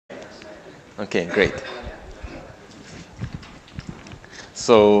Okay, great.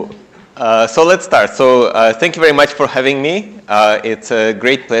 So let's start. So thank you very much for having me. It's a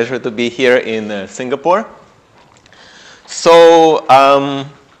great pleasure to be here in Singapore. So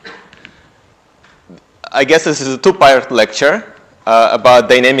I guess this is a two-part lecture about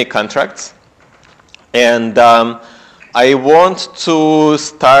dynamic contracts. And I want to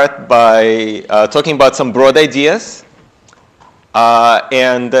start by talking about some broad ideas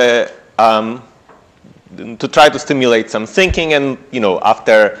and to try to stimulate some thinking, and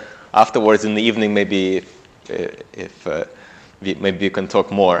afterwards in the evening, maybe if maybe you can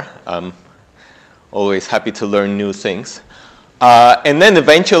talk more. I'm always happy to learn new things, and then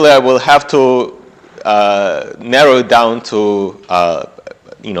eventually I will have to narrow it down to a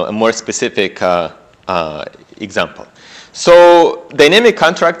more specific example. So dynamic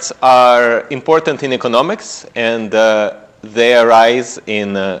contracts are important in economics, and they arise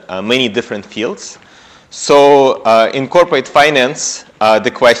in many different fields. So in corporate finance,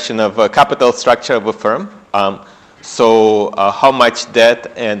 the question of capital structure of a firm. So how much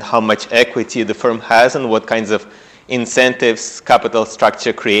debt and how much equity the firm has, and what kinds of incentives capital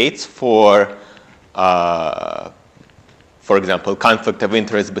structure creates for example, conflict of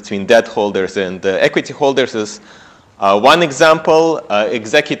interest between debt holders and equity holders is one example.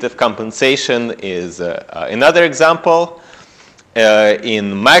 Executive compensation is another example.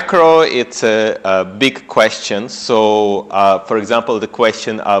 In macro, it's a big question. So, for example, the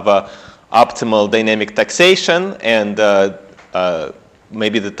question of optimal dynamic taxation and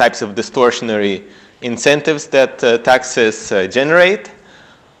maybe the types of distortionary incentives that taxes generate,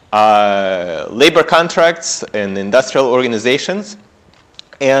 labor contracts and industrial organizations.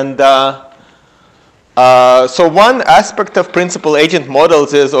 And so one aspect of principal agent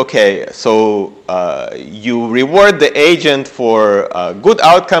models is, okay, so you reward the agent for good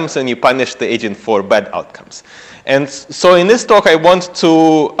outcomes and you punish the agent for bad outcomes. And so in this talk, I want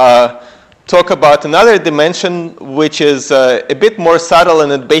to talk about another dimension, which is a bit more subtle,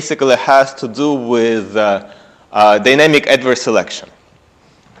 and it basically has to do with dynamic adverse selection.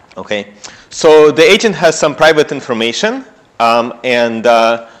 Okay, so the agent has some private information, and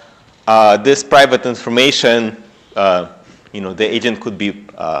this private information, the agent could be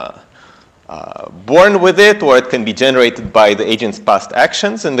born with it, or it can be generated by the agent's past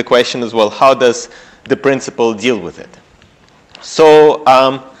actions. And the question is, well, how does the principal deal with it? So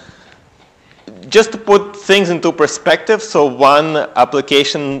just to put things into perspective, so one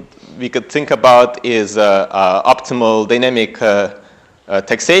application we could think about is optimal dynamic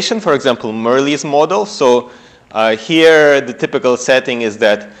taxation, for example, Murley's model. So here the typical setting is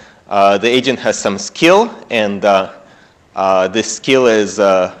that the agent has some skill, and this skill is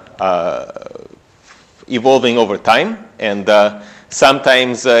evolving over time, and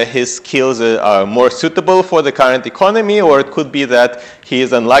sometimes his skills are more suitable for the current economy, or it could be that he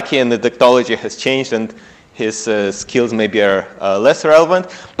is unlucky and the technology has changed and his skills maybe are less relevant.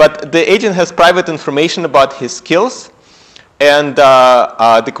 But the agent has private information about his skills, and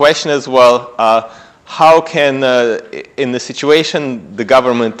the question is, well, how can, in the situation, the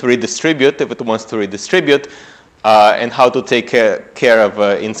government redistribute, if it wants to redistribute, and how to take care of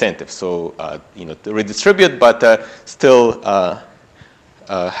incentives? So, to redistribute, but still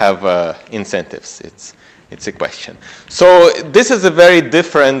have incentives. It's a question. So this is a very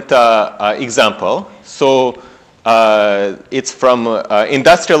different example. So it's from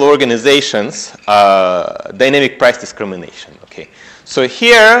industrial organizations, dynamic price discrimination. Okay. So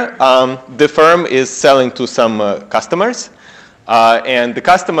here, the firm is selling to some customers, and the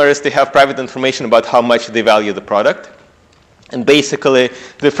customers, they have private information about how much they value the product. And basically,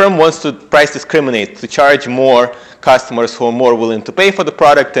 the firm wants to price discriminate, to charge more customers who are more willing to pay for the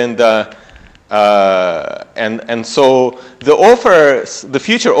product, and so the offers, the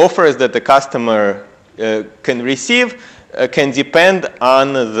future offers that the customer can receive can depend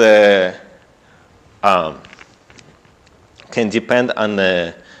on the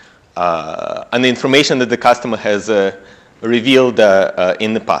information that the customer has revealed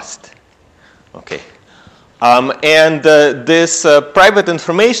in the past. Okay, and this private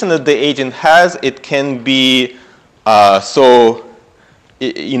information that the agent has, it can be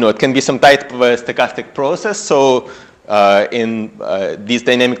it can be some type of a stochastic process. So in these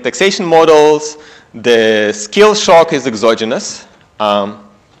dynamic taxation models, the skill shock is exogenous.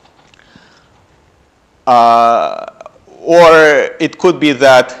 Or it could be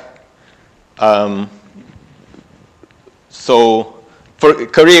that, so for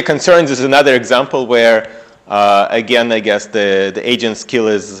career concerns is another example where again, I guess the agent's skill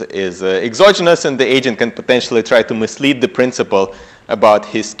is exogenous, and the agent can potentially try to mislead the principal about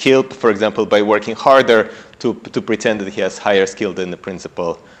his skill, for example, by working harder to pretend that he has higher skill than the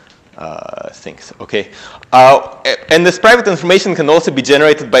principal thinks. Okay, and this private information can also be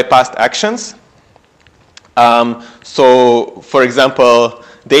generated by past actions. So, for example,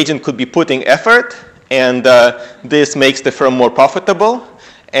 the agent could be putting effort, and this makes the firm more profitable.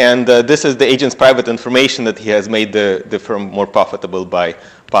 And this is the agent's private information that he has made the firm more profitable by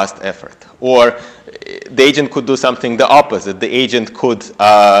past effort. Or the agent could do something the opposite. The agent could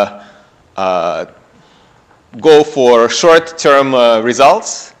go for short-term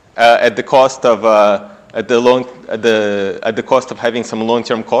results at the cost of at the cost of having some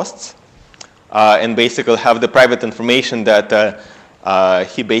long-term costs, and basically have the private information that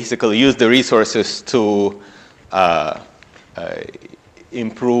he basically used the resources to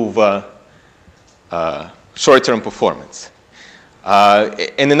improve short-term performance.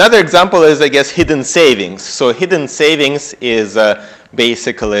 And another example is, I guess, hidden savings. So hidden savings is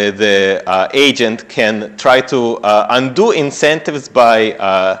basically the agent can try to undo incentives by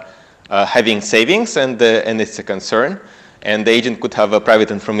having savings, and it's a concern. And the agent could have private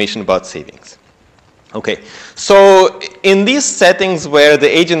information about savings. Okay, so in these settings where the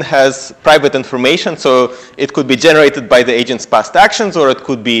agent has private information, so it could be generated by the agent's past actions, or it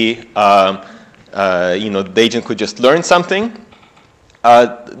could be, the agent could just learn something.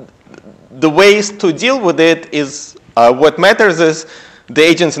 The ways to deal with it is, what matters is the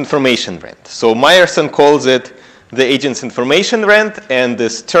agent's information rent. So Meyerson calls it the agent's information rent, and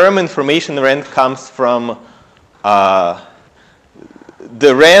this term information rent comes from the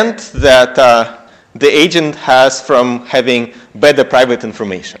rent that the agent has from having better private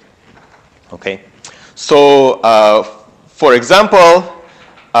information. Okay, so for example,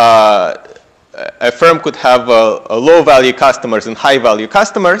 a firm could have a low-value customers and high-value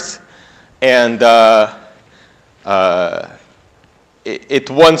customers, and it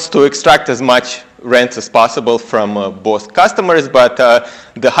wants to extract as much rent as possible from both customers, but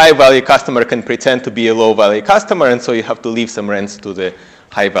the high-value customer can pretend to be a low-value customer, and so you have to leave some rents to the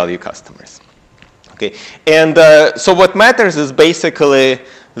high-value customers. Okay, and so what matters is basically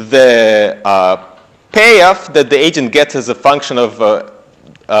the payoff that the agent gets as a function of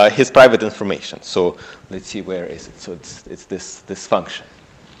his private information. So let's see, where is it? So it's this function.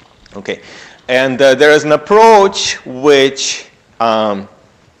 Okay, and there is an approach which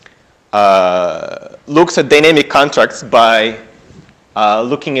looks at dynamic contracts by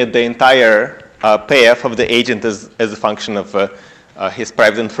looking at the entire payoff of the agent as a function of his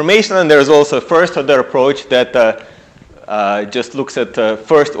private information. And there's also a first-order approach that just looks at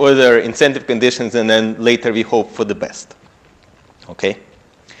first-order incentive conditions, and then later we hope for the best. Okay.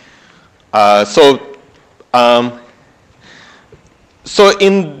 So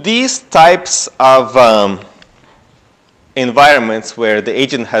in these types of environments where the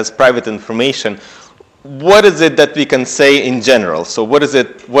agent has private information, what is it that we can say in general? So what are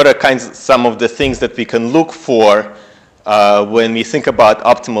some of the things that we can look for when we think about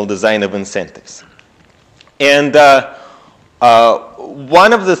optimal design of incentives? And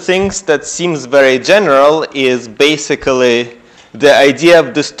one of the things that seems very general is basically the idea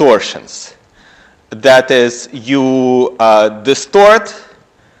of distortions. That is, you distort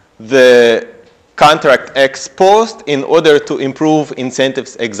the contract ex post in order to improve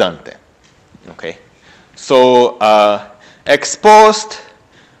incentives ex ante. Okay, so ex post,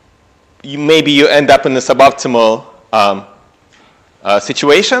 maybe you end up in a suboptimal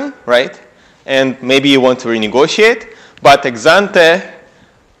situation, right? And maybe you want to renegotiate, but ex ante,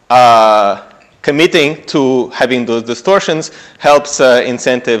 committing to having those distortions helps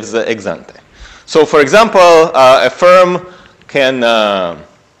incentives ex ante. So, for example, a firm can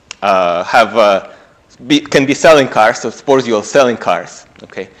can be selling cars. So, suppose you're selling cars,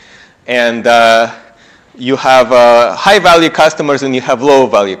 okay, and you have high-value customers and you have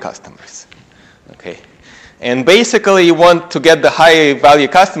low-value customers, okay. And basically, you want to get the high-value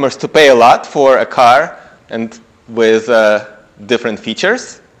customers to pay a lot for a car and with different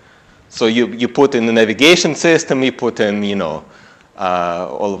features. So you put in the navigation system, you put in,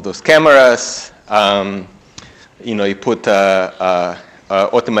 all of those cameras, you put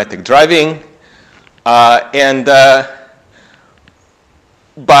automatic driving, but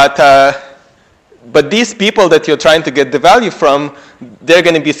these people that you're trying to get the value from, they're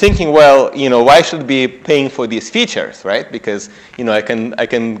going to be thinking, well, why should I be paying for these features, right? Because I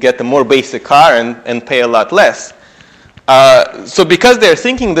can get a more basic car and pay a lot less. So because they're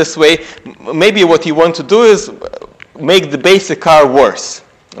thinking this way, maybe what you want to do is make the basic car worse.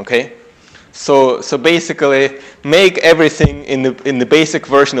 Okay, So basically, make everything in the basic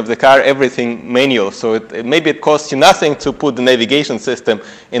version of the car, everything manual. So maybe it costs you nothing to put the navigation system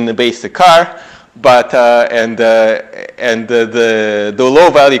in the basic car, but the low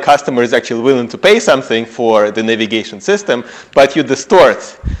value customer is actually willing to pay something for the navigation system, but you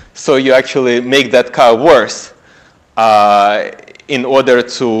distort, so you actually make that car worse. In order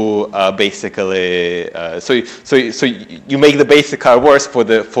to basically, so you make the basic car worse for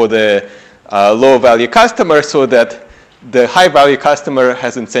the low value customer, so that the high value customer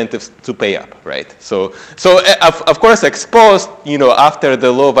has incentives to pay up, right? So of course, ex post, after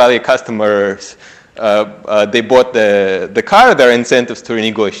the low value customers they bought the car, there are incentives to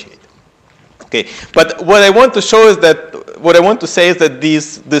renegotiate. Okay, but what I want to show is that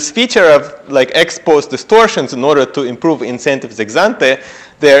this feature of like ex post distortions in order to improve incentives ex ante,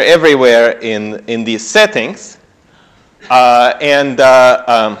 they're everywhere in these settings. I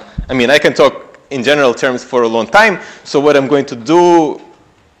mean, I can talk in general terms for a long time. So what I'm going to do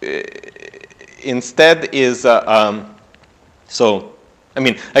instead is, I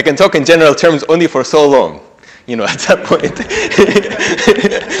can talk in general terms only for so long. At some point,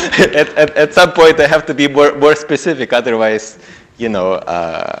 at some point, I have to be more specific. Otherwise,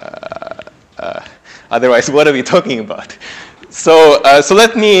 otherwise, what are we talking about? So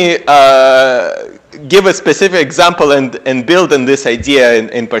let me give a specific example and build on this idea,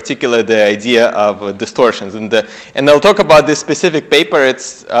 in particular the idea of distortions. And I'll talk about this specific paper.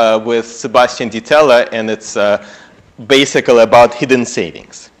 It's with Sebastian Ditella, and it's basically about hidden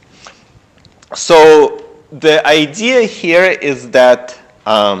savings. So the idea here is that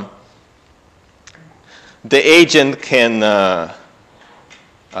the agent can, the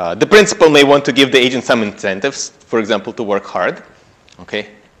principal may want to give the agent some incentives, for example, to work hard, okay?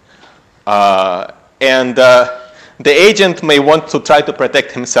 And the agent may want to try to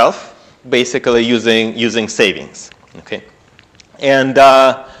protect himself, basically using savings, okay? And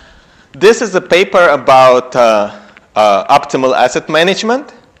this is a paper about optimal asset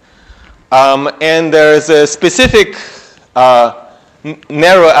management. And there's a specific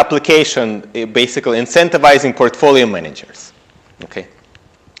narrow application, basically incentivizing portfolio managers, okay?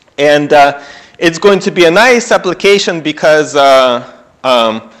 And it's going to be a nice application because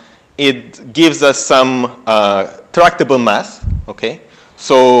it gives us some tractable math, okay?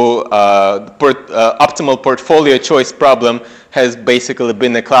 So optimal portfolio choice problem has basically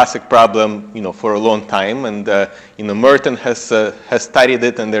been a classic problem, for a long time, and Merton has studied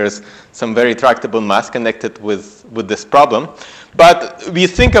it, and there's some very tractable math connected with this problem. But we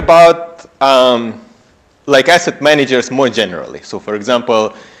think about like asset managers more generally. So, for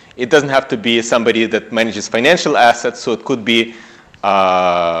example, it doesn't have to be somebody that manages financial assets. So it could be,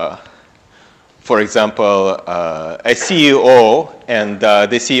 for example, a CEO, and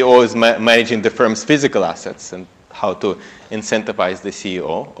the CEO is managing the firm's physical assets and how to incentivize the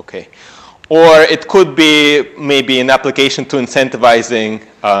CEO, okay? Or it could be maybe an application to incentivizing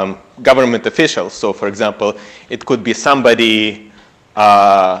government officials. So, for example, it could be somebody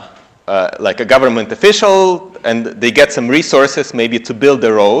like a government official, and they get some resources maybe to build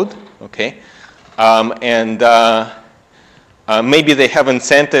a road, okay? Maybe they have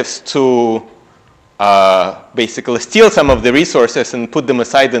incentives to basically steal some of the resources and put them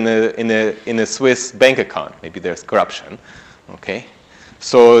aside in a Swiss bank account. Maybe there's corruption, okay?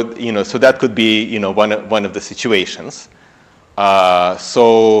 So that could be one of the situations.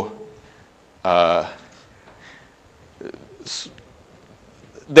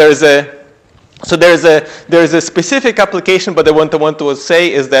 There's a specific application, but what I want to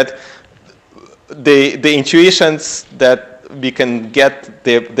say is that the intuitions that we can get,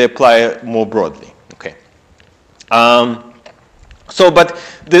 they apply more broadly. Okay. But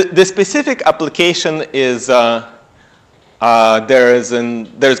the specific application is there's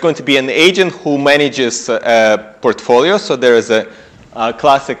going to be an agent who manages a portfolio. So there is a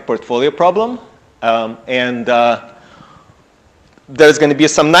classic portfolio problem, and there's going to be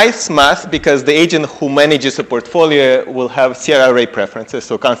some nice math because the agent who manages a portfolio will have CRRA preferences,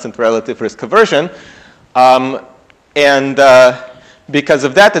 so constant relative risk aversion. Because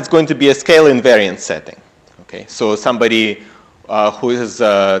of that, it's going to be a scale invariant setting. Okay, so somebody who is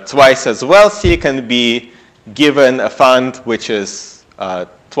twice as wealthy can be given a fund which is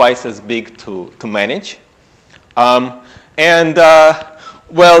twice as big to manage. Well,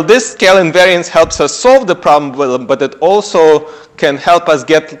 this scale invariance helps us solve the problem, but it also can help us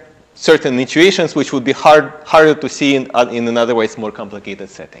get certain intuitions which would be harder to see in an otherwise more complicated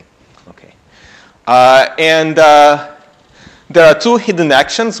setting. Okay. There are two hidden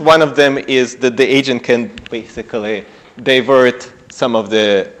actions. One of them is that the agent can basically divert some of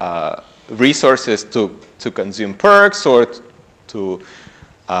the resources to consume perks or to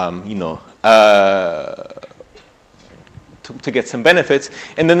to get some benefits.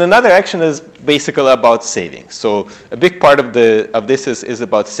 And then another action is basically about savings. So a big part of this is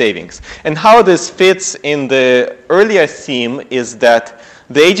about savings. And how this fits in the earlier theme is that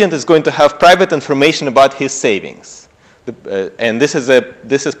the agent is going to have private information about his savings. And this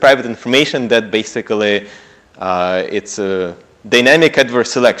is private information that basically it's a dynamic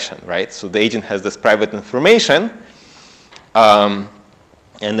adverse selection, right? So the agent has this private information, and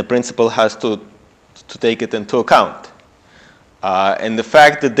the principal has to take it into account. And the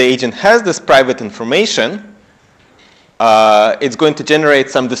fact that the agent has this private information, it's going to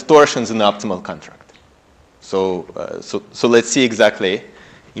generate some distortions in the optimal contract. So let's see exactly,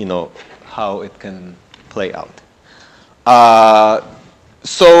 how it can play out.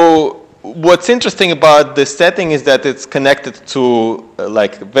 So what's interesting about this setting is that it's connected to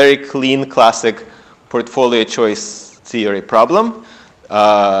like a very clean classic portfolio choice theory problem.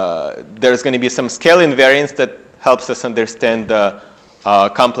 There's going to be some scale invariance that helps us understand the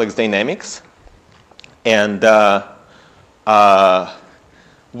complex dynamics. And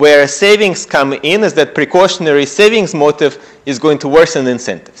where savings come in is that precautionary savings motive is going to worsen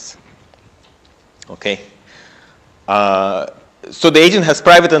incentives. Okay. So the agent has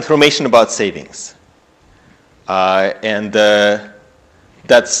private information about savings. And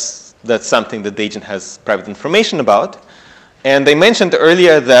that's something that the agent has private information about. And I mentioned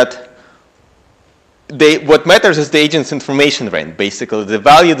earlier that what matters is the agent's information range, basically the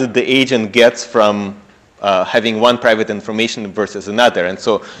value that the agent gets from having one private information versus another. And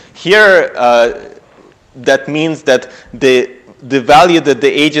so here, that means that the value that the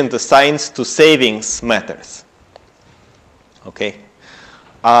agent assigns to savings matters. Okay?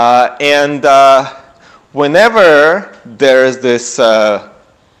 And whenever there's this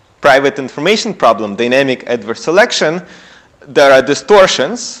private information problem, dynamic adverse selection, there are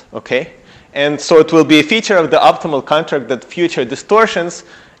distortions, okay? And so it will be a feature of the optimal contract that future distortions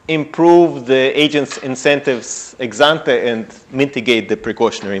improve the agent's incentives ex ante and mitigate the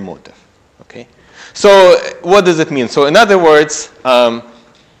precautionary motive, okay? So what does it mean? So in other words, I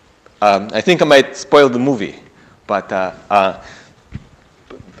think I might spoil the movie, but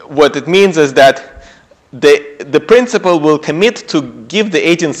what it means is that the principal will commit to give the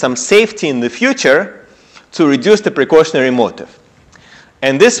agent some safety in the future to reduce the precautionary motive.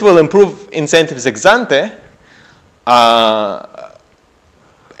 And this will improve incentives ex ante, and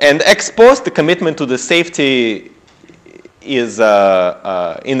ex post, the commitment to the safety is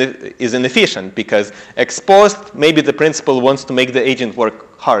inefficient, because ex post, maybe the principal wants to make the agent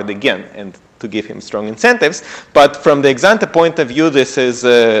work hard again and to give him strong incentives. But from the ex ante point of view, this is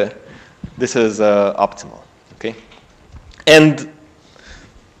optimal. Okay, and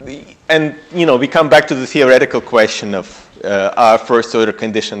we come back to the theoretical question of are first order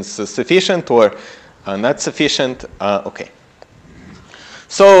conditions sufficient or not sufficient? Okay.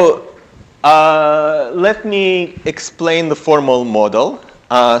 So let me explain the formal model.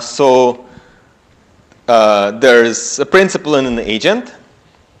 There's a principal and an agent,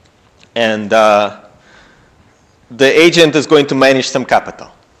 and the agent is going to manage some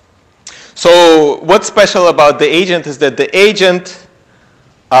capital. So what's special about the agent is that the agent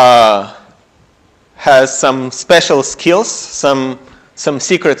has some special skills, some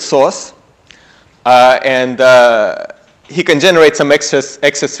secret sauce, and he can generate some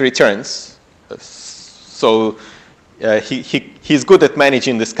excess returns. So he's good at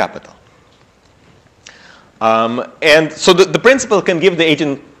managing this capital. And so the principal can give the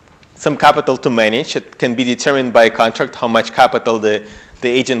agent some capital to manage. It can be determined by a contract how much capital the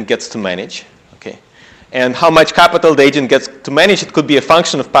agent gets to manage. Okay, and how much capital the agent gets to manage, it could be a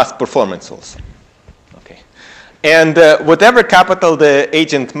function of past performance also. Okay, and whatever capital the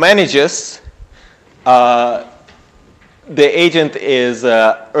agent manages, the agent is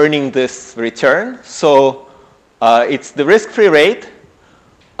earning this return. So it's the risk-free rate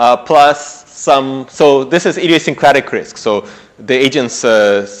plus some. So this is idiosyncratic risk. So the agent's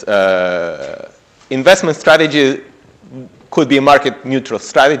investment strategy could be a market-neutral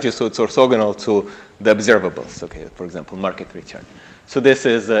strategy, so it's orthogonal to the observables. Okay, for example, market return. So this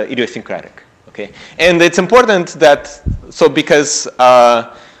is idiosyncratic. Okay, and it's important that because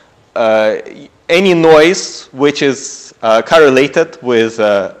any noise which is correlated with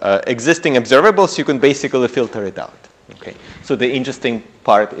existing observables, you can basically filter it out. Okay, so the interesting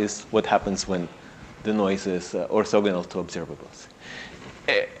part is what happens when the noise is orthogonal to observables,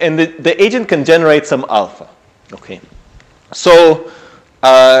 and the agent can generate some alpha. Okay. So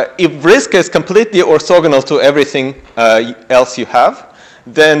if risk is completely orthogonal to everything else you have,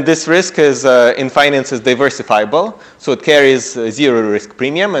 then this risk is in finance is diversifiable. So it carries zero risk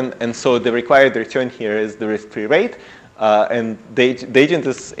premium, and so the required return here is the risk-free rate. And the agent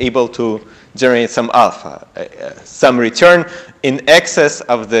is able to generate some alpha, some return in excess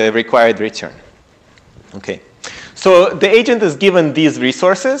of the required return. Okay, so the agent is given these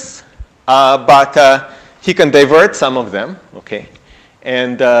resources, but he can divert some of them. Okay,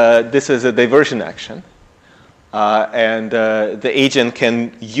 and this is a diversion action, and the agent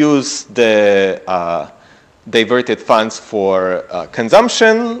can use the diverted funds for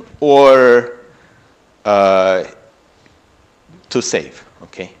consumption or to save.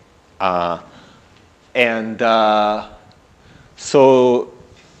 Okay, so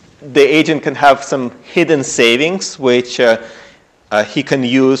the agent can have some hidden savings which he can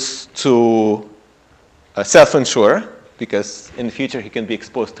use to self-insure, because in the future he can be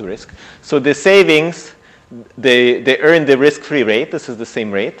exposed to risk. So the savings, they earn the risk-free rate. This is the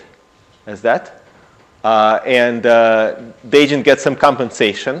same rate as that. And the agent gets some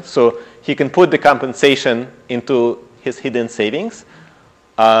compensation. So he can put the compensation into his hidden savings.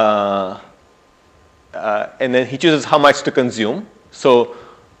 And then he chooses how much to consume. So,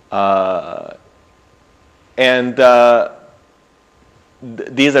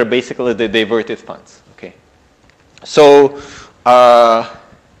 these are basically the diverted funds. Okay. So,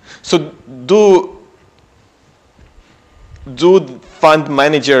 do fund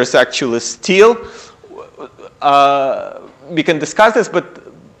managers actually steal? We can discuss this, but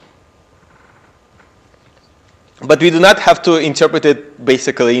we do not have to interpret it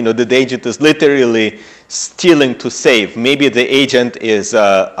basically, that the agent is literally stealing to save. Maybe the agent is,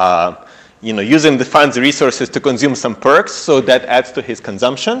 using the fund's resources to consume some perks, so that adds to his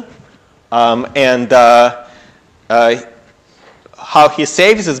consumption. How he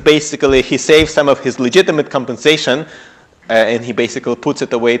saves is basically he saves some of his legitimate compensation, and he basically puts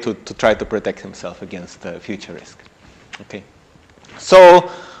it away to try to protect himself against future risk. Okay,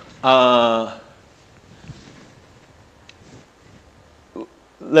 so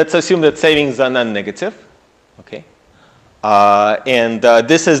let's assume that savings are non-negative. Okay, and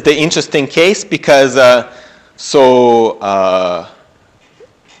this is the interesting case because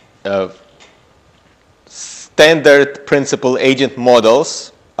standard principal agent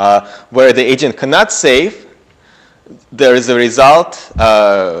models where the agent cannot save, there is a result,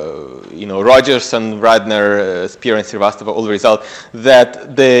 Rogers and Radner, Spear and Srivastava all result that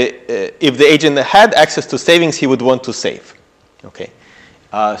if the agent had access to savings, he would want to save. Okay,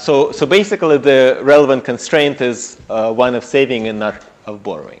 so basically the relevant constraint is one of saving and not of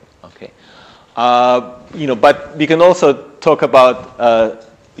borrowing. Okay, but we can also talk about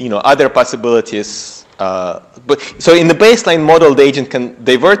other possibilities. So in the baseline model, the agent can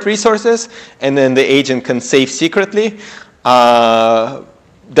divert resources, and then the agent can save secretly.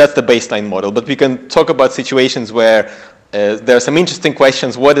 That's the baseline model. But we can talk about situations where there are some interesting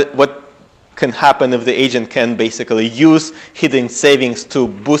questions. What can happen if the agent can basically use hidden savings to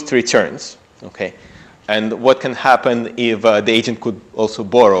boost returns? Okay, and what can happen if the agent could also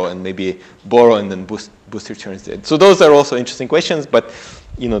borrow and maybe borrow and then boost returns? So those are also interesting questions, but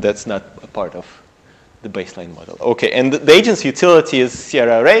that's not a part of the baseline model. Okay, and the agent's utility is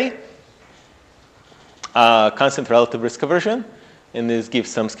Sierra array, constant relative risk aversion, and this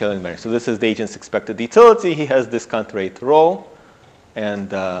gives some scaling measure. So this is the agent's expected utility. He has discount rate rho, and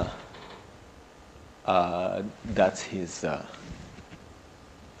that's his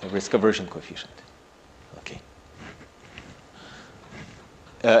risk aversion coefficient. Okay.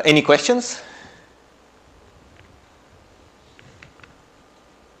 Any questions?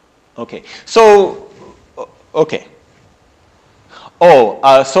 Okay, so okay.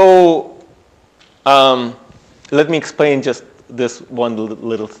 Let me explain just this one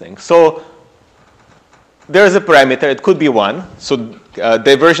little thing. So there's a parameter. It could be 1. So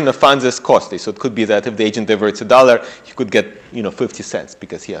diversion of funds is costly. So it could be that if the agent diverts $1, he could get 50 cents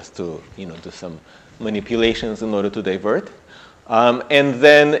because he has to do some manipulations in order to divert. And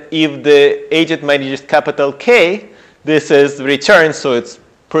then if the agent manages capital K, this is return. So it's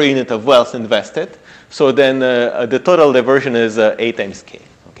per unit of wealth invested. So then the total diversion is A times K.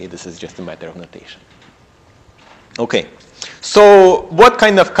 Okay, this is just a matter of notation. Okay, so what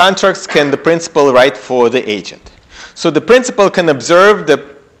kind of contracts can the principal write for the agent? So the principal can observe the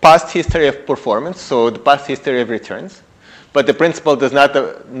past history of performance, so the past history of returns, but the principal does not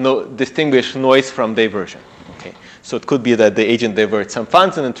distinguish noise from diversion. Okay, so it could be that the agent diverts some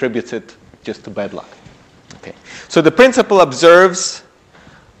funds and attributes it just to bad luck. Okay, so the principal observes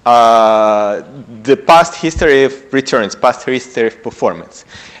the past history of returns, past history of performance.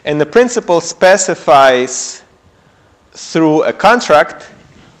 And the principal specifies through a contract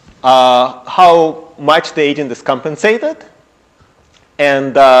how much the agent is compensated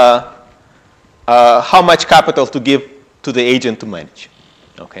and how much capital to give to the agent to manage.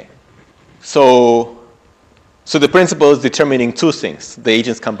 Okay. So the principal is determining two things: the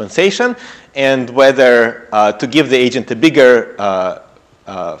agent's compensation and whether to give the agent a bigger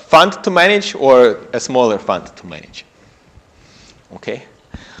fund to manage or a smaller fund to manage. Okay.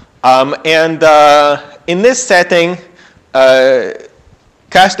 In this setting,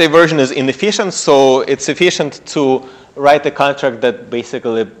 cash diversion is inefficient, so it's efficient to write a contract that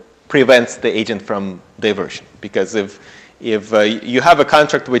basically prevents the agent from diversion. Because if you have a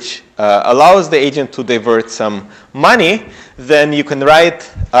contract which allows the agent to divert some money, then you can write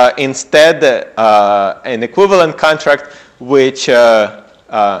instead an equivalent contract which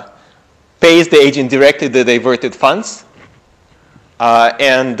pays the agent directly the diverted funds.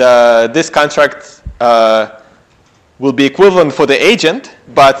 This contract will be equivalent for the agent,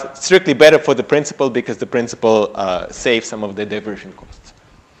 but strictly better for the principal because the principal saves some of the diversion costs.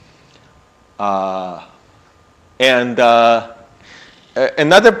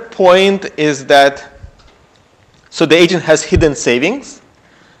 Another point is that, so the agent has hidden savings,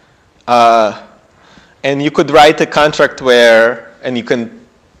 and you could write a contract where, and you can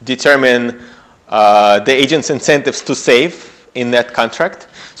determine the agent's incentives to save in that contract.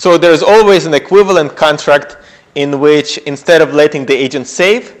 So there's always an equivalent contract in which instead of letting the agent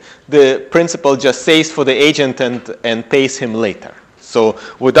save, the principal just saves for the agent and pays him later. So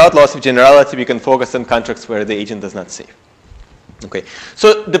without loss of generality, we can focus on contracts where the agent does not save. Okay.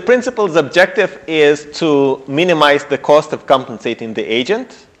 So the principal's objective is to minimize the cost of compensating the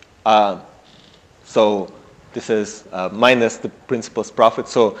agent. So this is minus the principal's profit.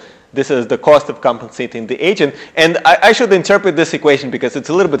 So this is the cost of compensating the agent. And I should interpret this equation because it's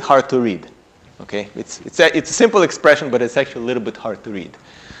a little bit hard to read. Okay. It's a simple expression, but it's actually a little bit hard to read.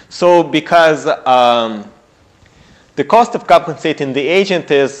 So because the cost of compensating the agent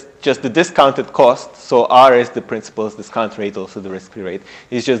is just the discounted cost. So R is the principal's discount rate, also the risk-free rate.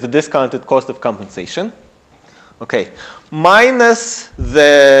 It's just the discounted cost of compensation. Okay. Minus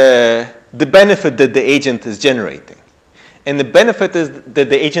the benefit that the agent is generating. And the benefit that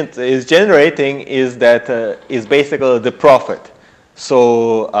the agent is generating is that is basically the profit.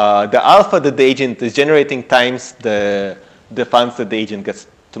 So the alpha that the agent is generating times the funds that the agent gets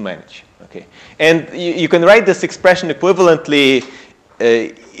to manage. Okay. And you can write this expression equivalently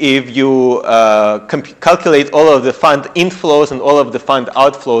if you calculate all of the fund inflows and all of the fund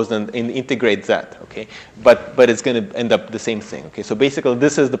outflows and integrate that. Okay. But it's going to end up the same thing. Okay. So basically,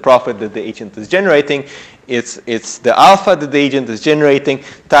 this is the profit that the agent is generating. It's the alpha that the agent is generating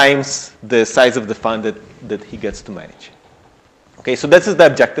times the size of the fund that he gets to manage. Okay. So this is the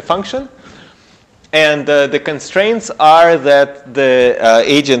objective function. And the constraints are that the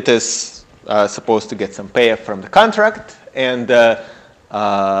agent is supposed to get some payoff from the contract, and then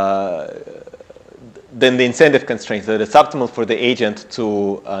the incentive constraints, that it's optimal for the agent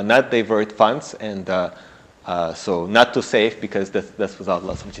to not divert funds and so not to save because that's without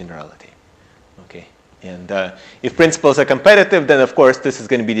loss of generality. Okay. And if principals are competitive, then of course this is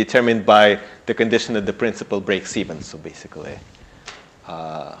going to be determined by the condition that the principal breaks even. So basically,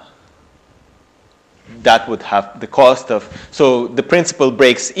 that would have the cost of, so the principal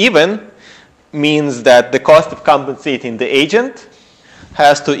breaks even means that the cost of compensating the agent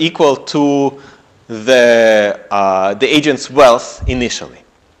has to equal to the agent's wealth initially.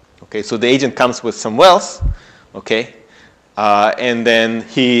 Okay, so the agent comes with some wealth, okay, and then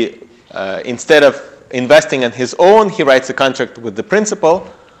he, instead of investing on his own, he writes a contract with the principal,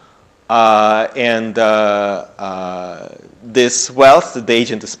 and this wealth that the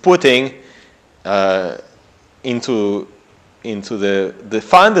agent is putting into the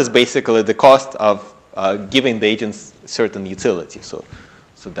fund is basically the cost of giving the agents certain utility. So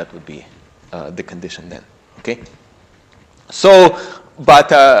that would be the condition then. Okay. So,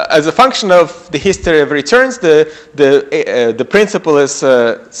 but as a function of the history of returns, the principal is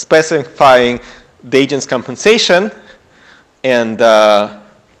specifying the agent's compensation and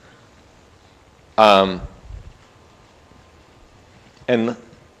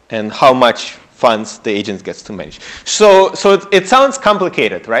how much funds the agent gets to manage. So it sounds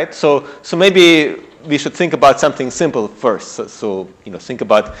complicated, right? So maybe we should think about something simple first. So let's think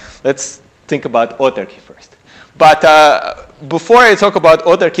about autarky first. But before I talk about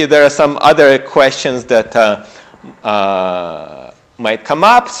autarky, there are some other questions that might come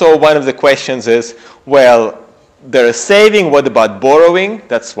up. So one of the questions is, well, there is saving. What about borrowing?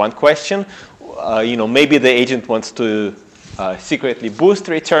 That's one question. Maybe the agent wants to secretly boost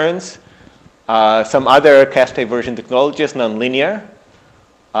returns. some other cache diversion technologies, nonlinear,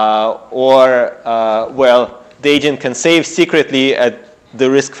 well, the agent can save secretly at the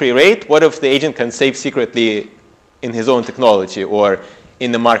risk-free rate. What if the agent can save secretly in his own technology or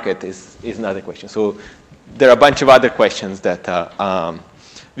in the market is another question. So there are a bunch of other questions that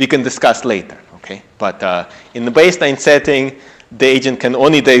we can discuss later. Okay, but in the baseline setting, the agent can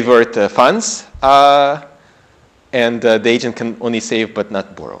only divert funds, and the agent can only save but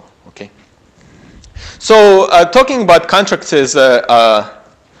not borrow. Okay. So talking about contracts is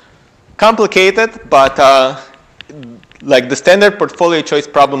complicated, but like the standard portfolio choice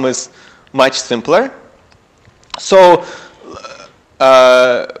problem is much simpler. So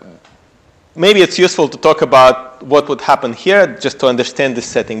maybe it's useful to talk about what would happen here just to understand this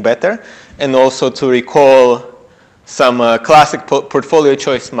setting better, and also to recall some classic portfolio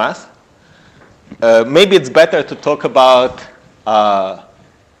choice math. Maybe it's better to talk about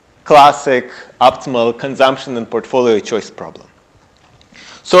classic optimal consumption and portfolio choice problem.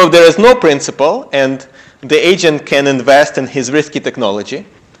 So if there is no principal and the agent can invest in his risky technology,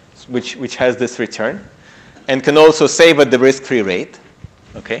 which has this return, and can also save at the risk-free rate,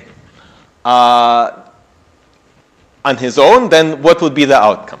 okay, on his own, then what would be the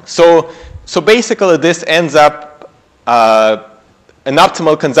outcome? So basically, this ends up an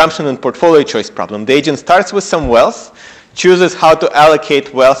optimal consumption and portfolio choice problem. The agent starts with some wealth, chooses how to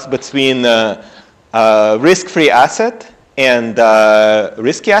allocate wealth between risk-free asset and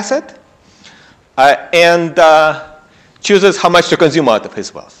risky asset, and chooses how much to consume out of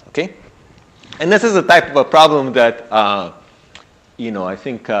his wealth. Okay, and this is a type of a problem that I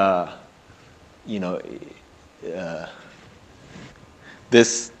think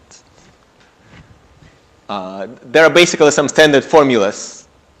there are basically some standard formulas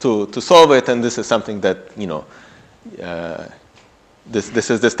to solve it, and this is something that this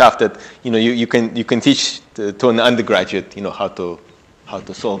is the stuff that you can teach to an undergraduate how to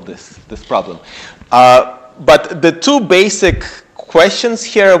solve this problem. But the two basic questions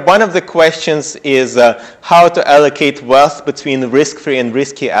here, one of the questions is how to allocate wealth between risk-free and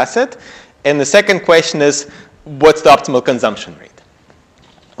risky asset, and the second question is what's the optimal consumption rate.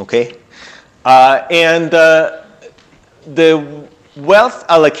 Okay, and the wealth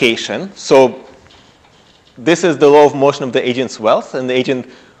allocation. So this is the law of motion of the agent's wealth, and the agent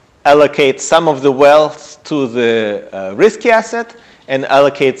allocates some of the wealth to the risky asset and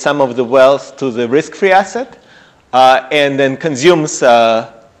allocates some of the wealth to the risk-free asset, and then consumes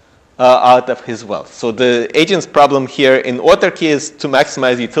out of his wealth. So the agent's problem here in autarky is to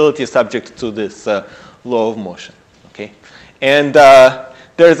maximize utility subject to this law of motion. Okay, and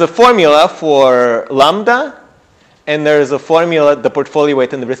there's a formula for lambda, and there's a formula, the portfolio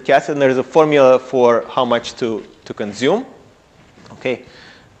weight and the risky asset, and there's a formula for how much to consume. Okay,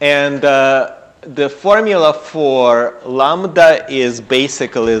 and the formula for lambda is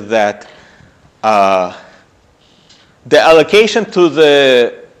basically that the allocation to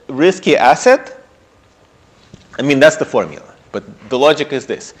the risky asset, I mean, that's the formula, but the logic is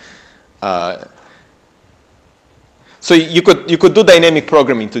this. So you could do dynamic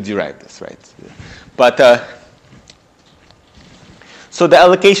programming to derive this, right? But so the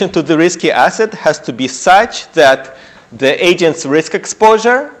allocation to the risky asset has to be such that the agent's risk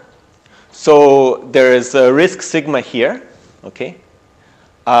exposure, so there is a risk sigma here, okay,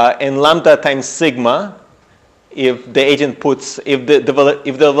 and lambda times sigma. If the agent puts, if the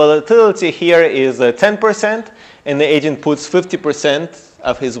volatility here is 10%, and the agent puts 50%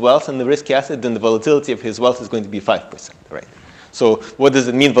 of his wealth in the risky asset, then the volatility of his wealth is going to be 5%, right? So what does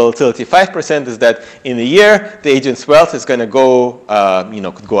it mean, volatility 5%? Is that in a year, the agent's wealth is going to go,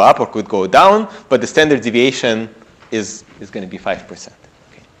 could go up or could go down, but the standard deviation is going to be 5%.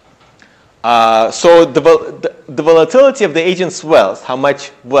 Okay. So the volatility of the agent's wealth, how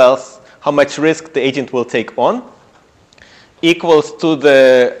much risk the agent will take on, equals to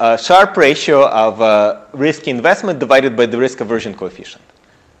the Sharpe ratio of risky investment divided by the risk aversion coefficient.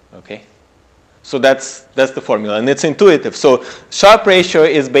 Okay, so that's the formula, and it's intuitive. So Sharpe ratio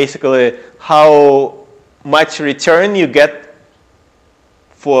is basically how much return you get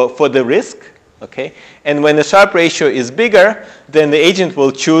for the risk. Okay, and when the Sharpe ratio is bigger, then the agent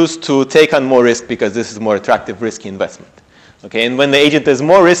will choose to take on more risk because this is more attractive risky investment. Okay, and when the agent is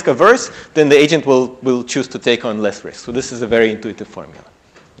more risk averse, then the agent will choose to take on less risk. So this is a very intuitive formula.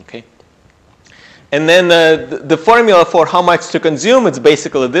 Okay, and then the formula for how much to consume, it's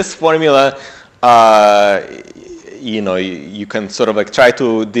basically this formula. You can sort of like try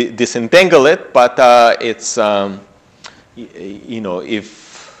to disentangle it, but it's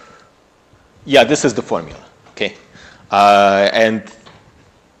this is the formula. Okay, and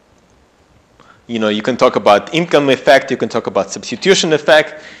you can talk about income effect, you can talk about substitution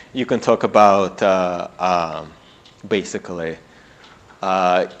effect, you can talk about basically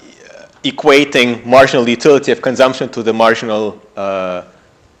equating marginal utility of consumption to the marginal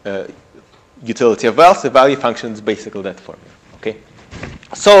utility of wealth. The value function is basically that formula. Okay.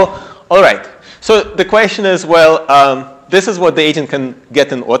 So, all right. So the question is, well, this is what the agent can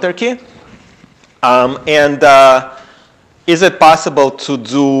get in autarky, and is it possible to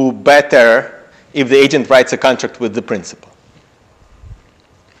do better if the agent writes a contract with the principal?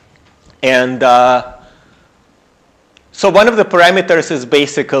 And so one of the parameters is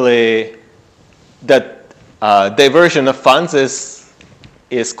basically that diversion of funds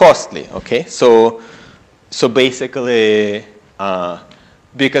is costly. Okay, so basically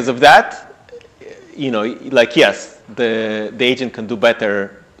because of that, like yes, the agent can do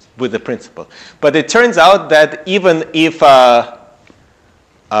better with the principal. But it turns out that even if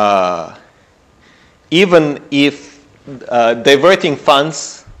diverting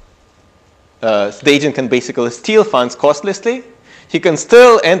funds, the agent can basically steal funds costlessly, he can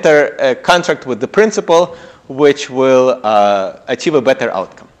still enter a contract with the principal which will achieve a better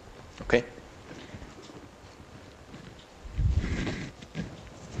outcome. Okay.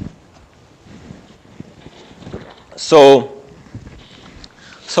 So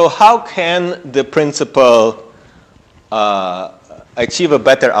how can the principal achieve a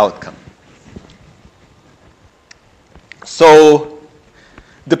better outcome? So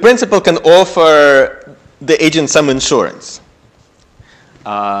the principal can offer the agent some insurance.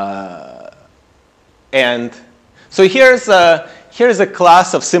 And so here's a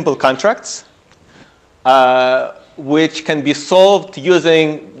class of simple contracts which can be solved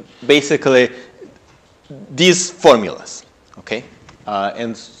using basically these formulas. Okay,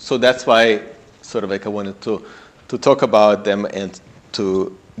 and so that's why sort of like I wanted to talk about them and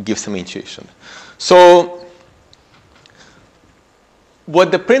to give some intuition. So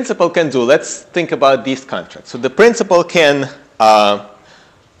what the principal can do, let's think about these contracts. So the principal can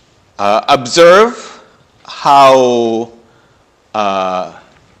observe how the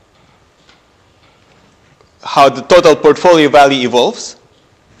total portfolio value evolves.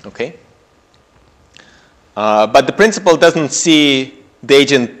 Okay. But the principal doesn't see the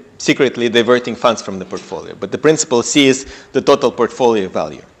agent secretly diverting funds from the portfolio. But the principal sees the total portfolio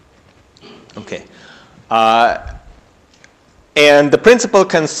value. Okay. And the principal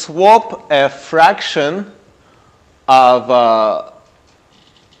can swap a fraction of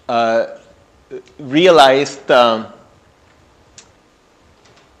realized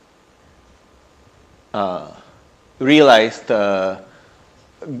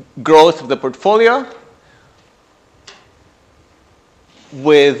growth of the portfolio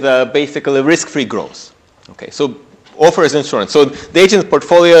with basically risk-free growth. Okay, so offers insurance. So the agent's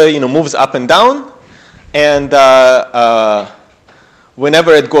portfolio, moves up and down, and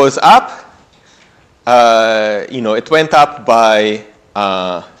whenever it goes up, it went up by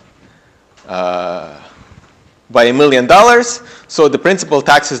 $1 million. So the principal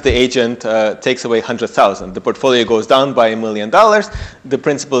taxes the agent, takes away 100,000. The portfolio goes down by $1 million. The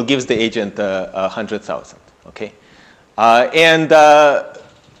principal gives the agent 100,000. Okay.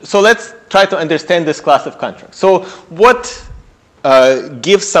 So let's try to understand this class of contracts. So what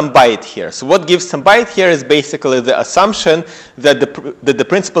gives some bite here? So what gives some bite here is basically the assumption that the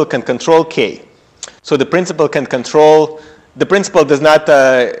principal can control K. So the principal can control, the principal does not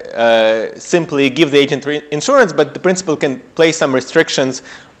simply give the agent insurance, but the principal can place some restrictions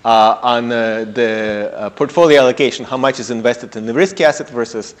on the portfolio allocation, how much is invested in the risky asset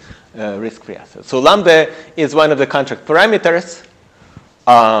versus risk-free asset. So lambda is one of the contract parameters,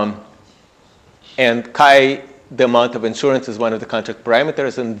 and chi, the amount of insurance, is one of the contract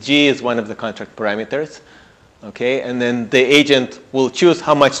parameters, and G is one of the contract parameters. Okay, and then the agent will choose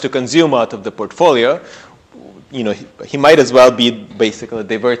how much to consume out of the portfolio. He might as well be basically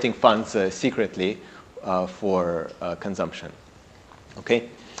diverting funds secretly for consumption. Okay.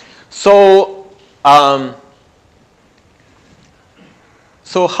 So,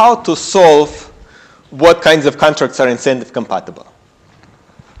 so how to solve what kinds of contracts are incentive compatible?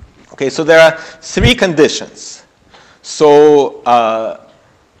 Okay, so there are three conditions. So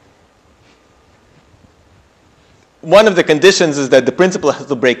one of the conditions is that the principal has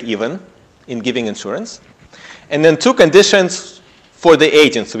to break even in giving insurance, and then two conditions for the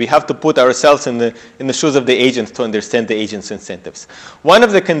agent. So we have to put ourselves in the shoes of the agent to understand the agent's incentives. One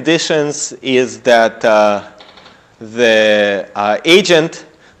of the conditions is that the agent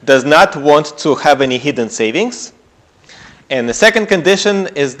does not want to have any hidden savings. And the second condition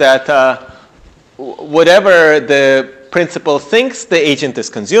is that whatever the principal thinks the agent is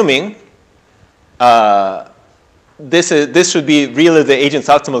consuming, this should be really the agent's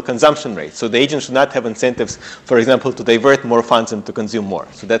optimal consumption rate. So the agent should not have incentives, for example, to divert more funds and to consume more.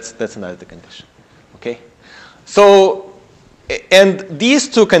 So that's another condition. Okay. So, and these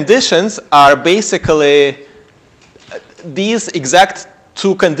two conditions are basically these exact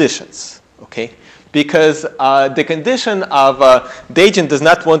two conditions. Okay. Because the condition of the agent does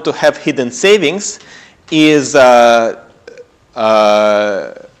not want to have hidden savings is, well,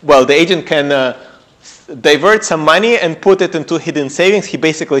 the agent can divert some money and put it into hidden savings. He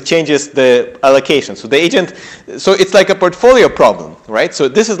basically changes the allocation. So the agent, so it's like a portfolio problem, right? So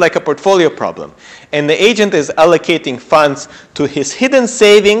this is like a portfolio problem. And the agent is allocating funds to his hidden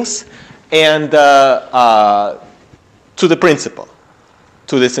savings and to the principal,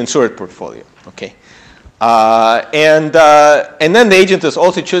 to this insured portfolio, okay? And then the agent is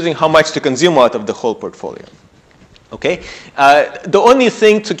also choosing how much to consume out of the whole portfolio. Okay. The only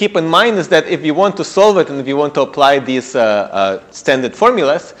thing to keep in mind is that if you want to solve it and if you want to apply these standard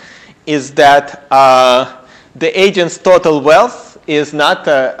formulas, is that the agent's total wealth is not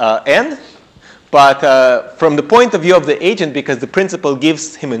n, but from the point of view of the agent, because the principal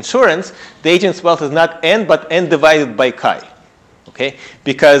gives him insurance, the agent's wealth is not n, but n divided by chi. Okay.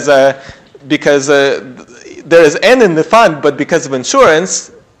 Because there is n in the fund, but because of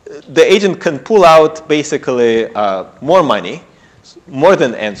insurance, the agent can pull out basically more money, more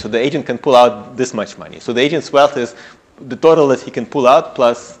than n. So the agent can pull out this much money. So the agent's wealth is the total that he can pull out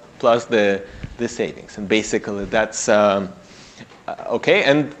plus the savings. And basically that's okay.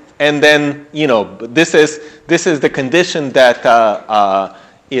 And then this is the condition that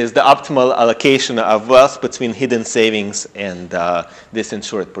is the optimal allocation of wealth between hidden savings and this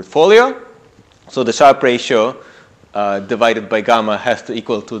insured portfolio. So the Sharpe ratio divided by gamma has to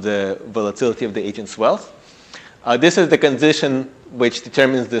equal to the volatility of the agent's wealth. This is the condition which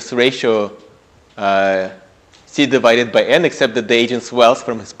determines this ratio C divided by n, except that the agent's wealth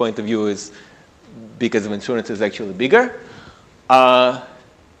from his point of view is, because of insurance, is actually bigger.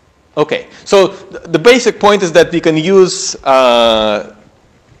 Okay, so the basic point is that we can use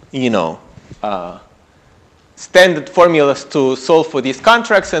standard formulas to solve for these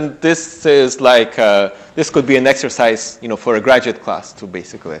contracts, and this is like this could be an exercise, for a graduate class to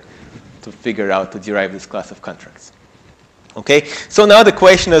basically to figure out to derive this class of contracts. Okay, so now the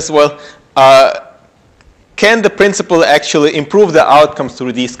question is, well, can the principal actually improve the outcomes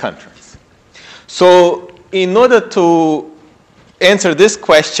through these contracts? So in order to answer this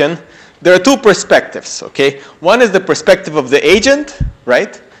question, there are two perspectives. Okay, one is the perspective of the agent,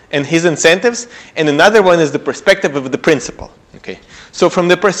 right, and his incentives, and another one is the perspective of the principal. Okay, so from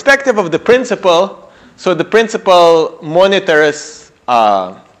the perspective of the principal, so the principal monitors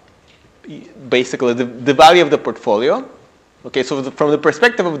basically the value of the portfolio. Okay, so from the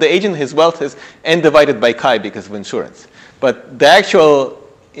perspective of the agent, his wealth is n divided by chi because of insurance. But the actual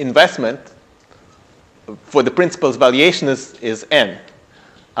investment for the principal's valuation is n.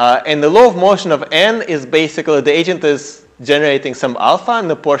 And the law of motion of n is basically the agent is generating some alpha in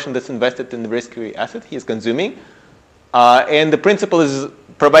the portion that's invested in the risk-free asset he is consuming. And the principal is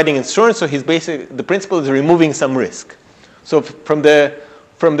providing insurance, so the principal is removing some risk. So from the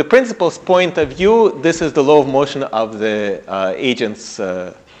principal's point of view, this is the law of motion of the agent's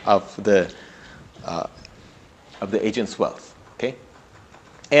of the agent's wealth. Okay,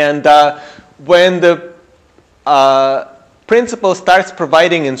 and when the principal starts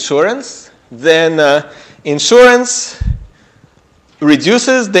providing insurance, then insurance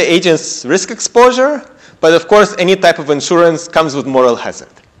reduces the agent's risk exposure, but of course, any type of insurance comes with moral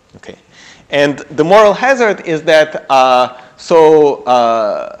hazard. Okay, and the moral hazard is that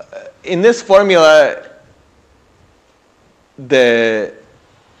in this formula, the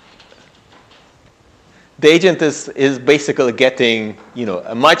agent is basically getting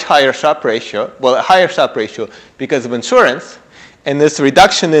a much higher Sharpe ratio, well, a higher Sharpe ratio because of insurance, and this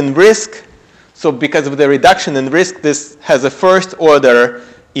reduction in risk. So because of the reduction in risk, this has a first order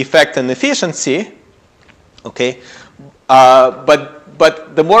effect on efficiency. Okay,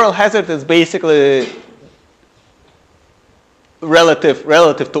 but the moral hazard is basically relative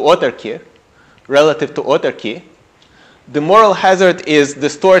to autarky. Relative to autarky, the moral hazard is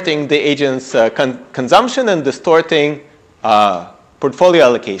distorting the agent's consumption and distorting portfolio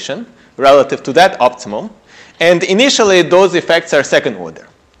allocation relative to that optimum. And initially, those effects are second order.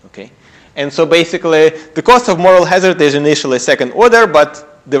 Okay, and so basically, the cost of moral hazard is initially second order, but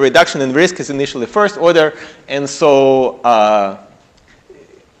the reduction in risk is initially first order. And so,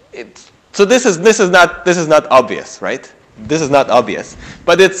 this is not obvious, right? This is not obvious,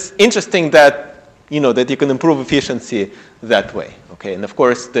 but it's interesting that that you can improve efficiency that way. Okay, and of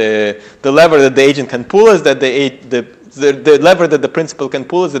course the lever that the agent can pull is that the lever that the principal can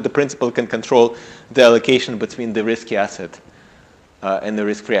pull is that the principal can control the allocation between the risky asset and the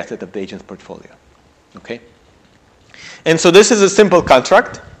risk-free asset of the agent's portfolio. Okay, and so this is a simple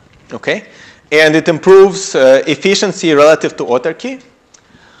contract. Okay, and it improves efficiency relative to autarky.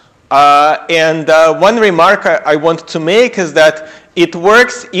 And one remark I want to make is that it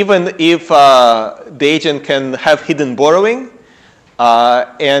works even if the agent can have hidden borrowing,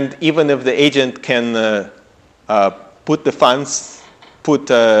 and even if the agent can put the funds,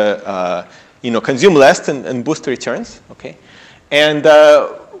 consume less and boost returns. Okay, and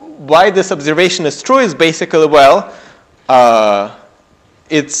why this observation is true is basically, well,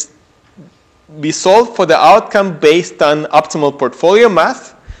 we solve for the outcome based on optimal portfolio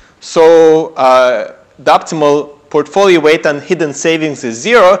math. So the optimal portfolio weight on hidden savings is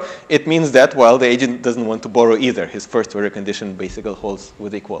 0. It means that, well, the agent doesn't want to borrow either. His first order condition basically holds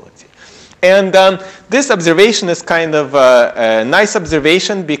with equality. And this observation is kind of a nice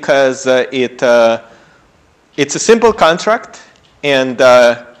observation because it's a simple contract, and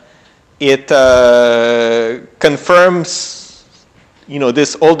it confirms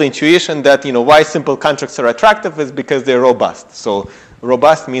this old intuition that why simple contracts are attractive is because they're robust. So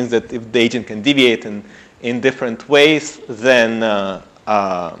robust means that if the agent can deviate in different ways, then the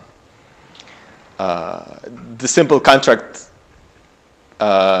simple contract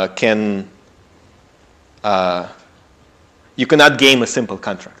you cannot game a simple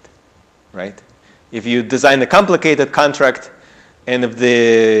contract, right? If you design a complicated contract, and if the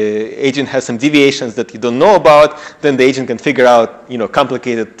agent has some deviations that you don't know about, then the agent can figure out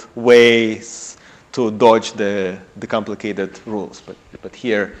complicated ways to dodge the complicated rules. But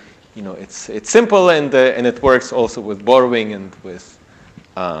here, it's simple, and it works also with borrowing and with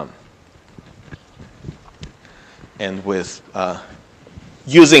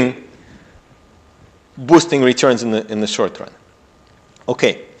using boosting returns in the short run.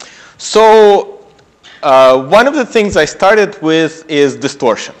 Okay, so one of the things I started with is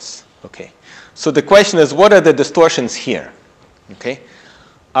distortions. Okay, so the question is, what are the distortions here? Okay,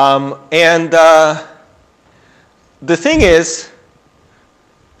 and the thing is,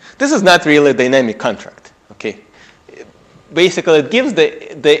 this is not really a dynamic contract. Okay, basically it gives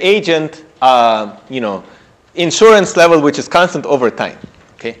the agent insurance level which is constant over time.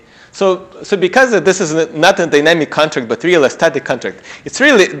 Okay, so because this is not a dynamic contract but really a static contract,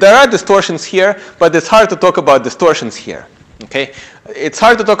 there are distortions here, but it's hard to talk about distortions here. Okay, it's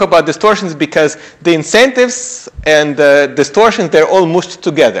hard to talk about distortions because the incentives and the distortions, they're all mushed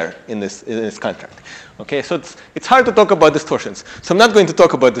together in this contract. Okay, so it's hard to talk about distortions. So I'm not going to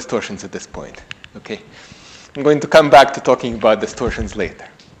talk about distortions at this point. Okay, I'm going to come back to talking about distortions later.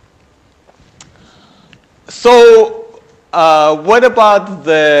 So what about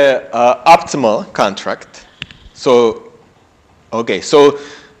the optimal contract? So okay, so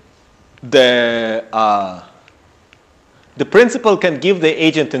the principal can give the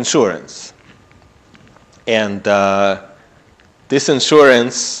agent insurance, and this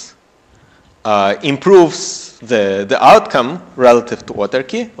insurance improves the outcome relative to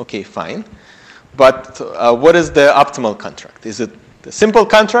autarky. Okay, fine. But what is the optimal contract? Is it a simple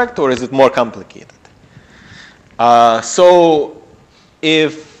contract or is it more complicated? So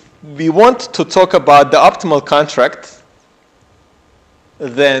if we want to talk about the optimal contract,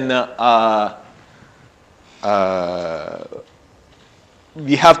 then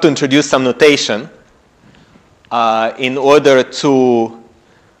we have to introduce some notation in order to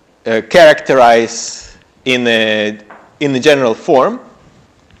characterize in a general form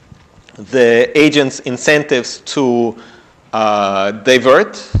the agent's incentives to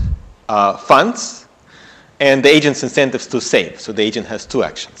divert funds and the agent's incentives to save. So the agent has two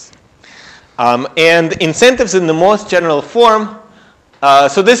actions. And incentives in the most general form,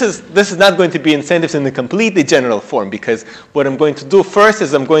 so this is not going to be incentives in the completely general form, because what I'm going to do first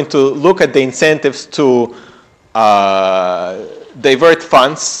is I'm going to look at the incentives to divert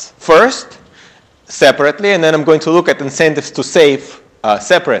funds first, separately, and then I'm going to look at incentives to save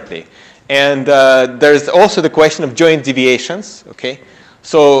separately. And there's also the question of joint deviations. Okay,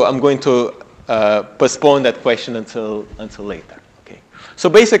 so I'm going to postpone that question until later. Okay, so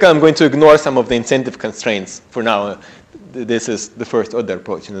basically I'm going to ignore some of the incentive constraints for now. This is the first order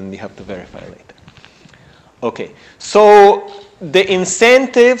approach, and then we have to verify later. Okay, so the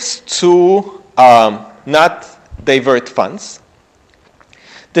incentives to not divert funds.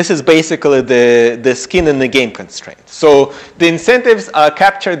 This is basically the skin in the game constraint. So the incentives are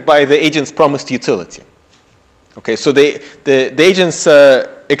captured by the agent's promised utility. Okay, so the agent's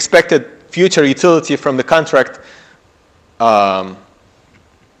expected future utility from the contract on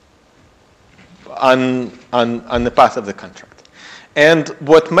the path of the contract. And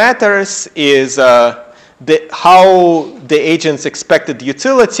what matters is how the agent's expected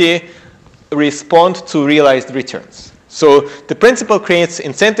utility respond to realized returns. So the principal creates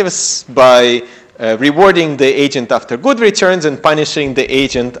incentives by rewarding the agent after good returns and punishing the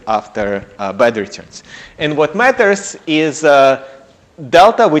agent after bad returns. And what matters is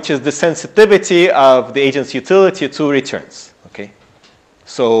delta, which is the sensitivity of the agent's utility to returns. Okay,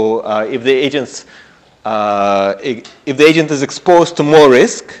 so if the agent is exposed to more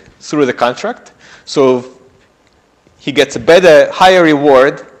risk through the contract, so he gets a higher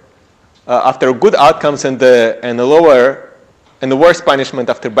reward after good outcomes and the worse punishment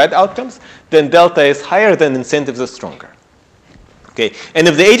after bad outcomes, then delta is higher, then incentives are stronger. Okay, and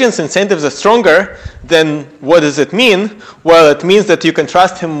if the agent's incentives are stronger, then what does it mean? Well, it means that you can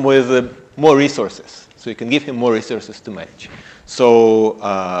trust him with more resources. So you can give him more resources to manage. So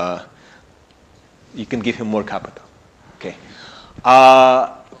you can give him more capital. Okay.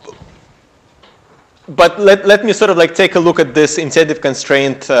 But let me sort of like take a look at this incentive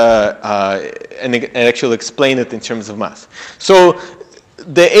constraint and actually explain it in terms of math. So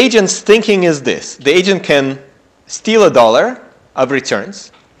the agent's thinking is this: the agent can steal $1 of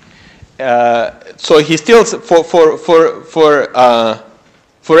returns. So he steals for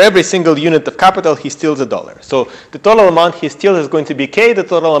every single unit of capital, he steals $1. So the total amount he steals is going to be K, the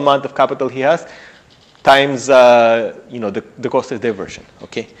total amount of capital he has, times the cost of diversion.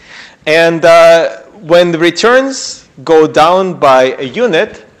 Okay, and when the returns go down by a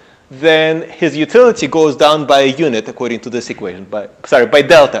unit, then his utility goes down by a unit according to this equation. By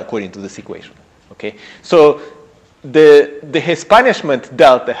delta according to this equation. Okay, so his punishment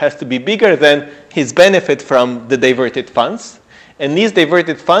delta has to be bigger than his benefit from the diverted funds, and these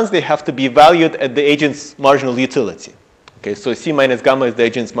diverted funds, they have to be valued at the agent's marginal utility. Okay, so C minus gamma is the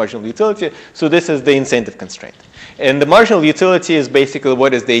agent's marginal utility. So this is the incentive constraint. And the marginal utility is basically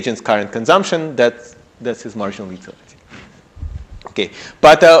what is the agent's current consumption. That's his marginal utility. Okay,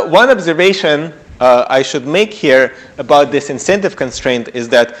 but one observation I should make here about this incentive constraint is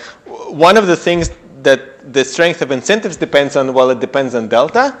that one of the things that the strength of incentives depends on, well, it depends on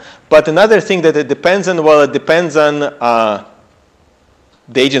delta. But another thing that it depends on, well, it depends on the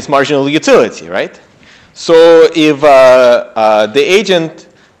agent's marginal utility, right? So if the agent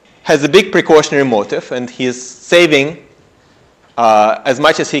has a big precautionary motive and he's saving as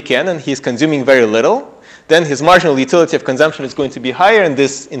much as he can and he's consuming very little, then his marginal utility of consumption is going to be higher and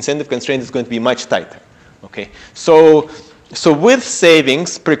this incentive constraint is going to be much tighter. Okay, so with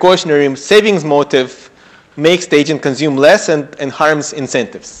savings, precautionary savings motive makes the agent consume less and harms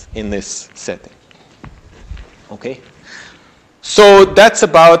incentives in this setting. Okay, so that's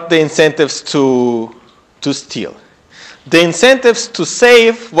about the incentives to steal. The incentives to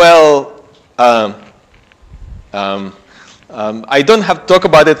save, well, I don't have to talk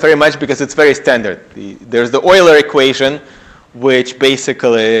about it very much because it's very standard. There's the Euler equation, which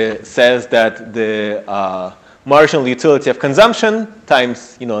basically says that the marginal utility of consumption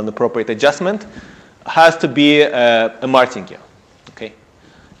times an appropriate adjustment has to be a martingale. Okay,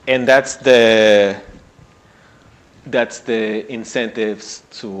 and that's the incentives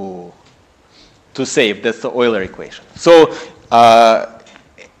to save. That's the Euler equation. So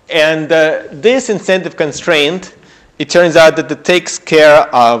this incentive constraint, it turns out that it takes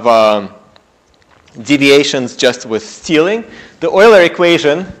care of deviations just with stealing. The Euler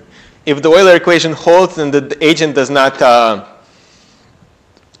equation, if the Euler equation holds, then the agent does not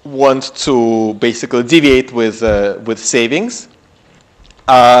want to basically deviate with savings.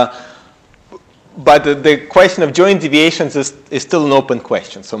 But the question of joint deviations is still an open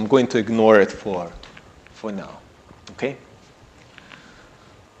question, so I'm going to ignore it for now. Okay.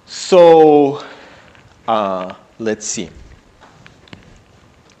 So let's see.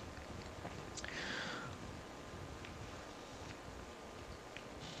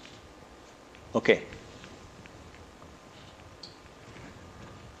 Okay.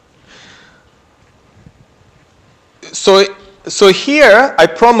 So here, I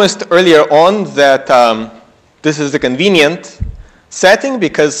promised earlier on that this is a convenient setting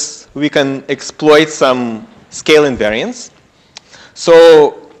because we can exploit some scale invariance.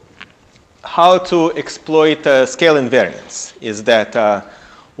 So how to exploit scale invariance is that,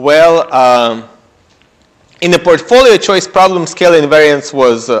 in the portfolio choice problem, scale invariance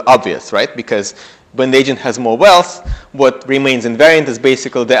was obvious, right? Because when the agent has more wealth, what remains invariant is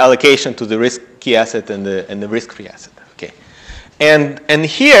basically the allocation to the risky asset and the risk-free asset. Okay, and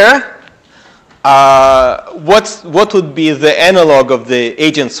here, what would be the analog of the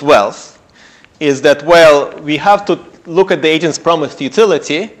agent's wealth? is that, well, we have to look at the agent's promised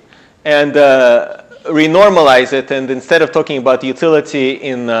utility and renormalize it, and instead of talking about utility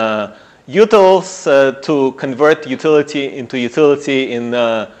in utils, to convert utility into utility in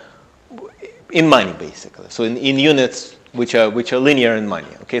money, basically. So in units which are linear in money.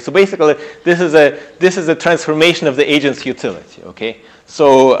 Okay. So basically, this is a transformation of the agent's utility. Okay.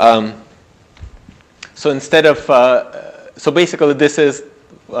 So so instead of so basically this is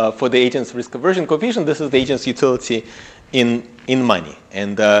for the agent's risk aversion coefficient. This is the agent's utility in money,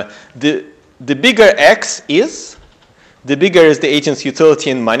 and the bigger x is, the bigger is the agent's utility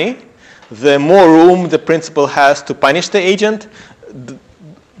in money, the more room the principal has to punish the agent,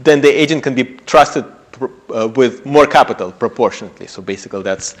 then the agent can be trusted with more capital proportionately. So basically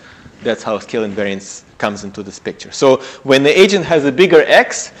that's how scale invariance comes into this picture. So when the agent has a bigger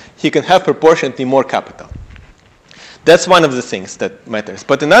x, he can have proportionately more capital. That's one of the things that matters.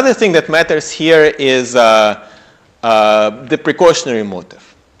 But another thing that matters here is the precautionary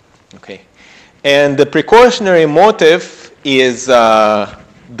motive. Okay. And the precautionary motive is the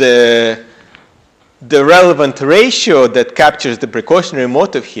relevant ratio that captures the precautionary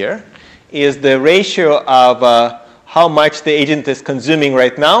motive here is the ratio of how much the agent is consuming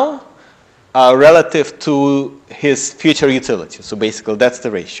right now relative to his future utility. So basically, that's the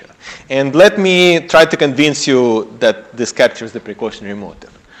ratio. And let me try to convince you that this captures the precautionary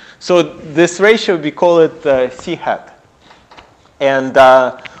motive. So this ratio, we call it C hat. And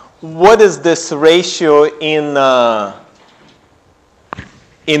what is this ratio in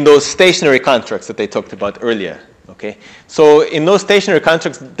those stationary contracts that I talked about earlier? Okay. So in those stationary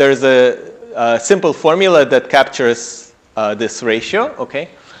contracts, there's a simple formula that captures this ratio. Okay.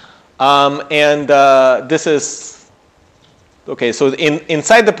 And this is, okay, so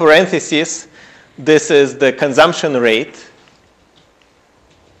inside the parentheses, this is the consumption rate.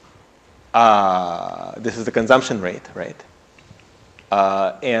 This is the consumption rate, right?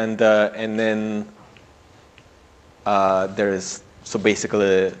 And then there is, so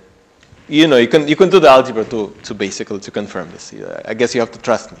basically, you know, you can do the algebra to basically to confirm this. I guess you have to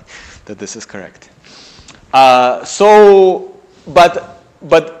trust me that this is correct.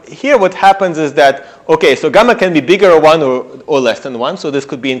 But here what happens is that, okay, so gamma can be bigger or 1 or less than 1. So this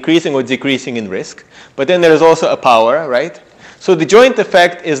could be increasing or decreasing in risk. But then there is also a power, right? So the joint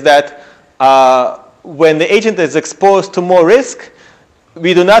effect is that when the agent is exposed to more risk,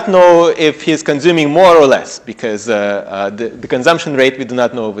 we do not know if he's consuming more or less, because the consumption rate, we do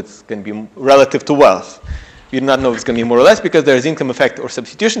not know if it's going to be relative to wealth. We do not know if it's going to be more or less because there is income effect or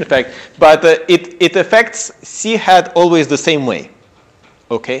substitution effect. But it affects C hat always the same way.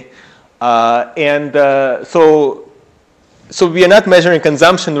 Okay, so we are not measuring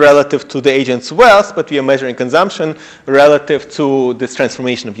consumption relative to the agent's wealth, but we are measuring consumption relative to this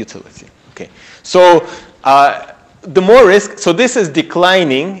transformation of utility. Okay, so the more risk, so this is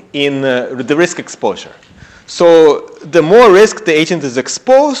declining in the risk exposure. So the more risk the agent is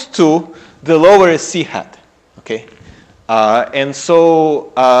exposed to, the lower is C hat. Okay, and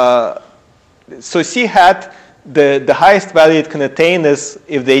so C hat, the highest value it can attain is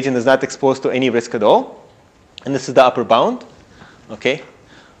if the agent is not exposed to any risk at all. And this is the upper bound. Okay.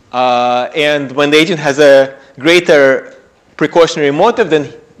 And when the agent has a greater precautionary motive,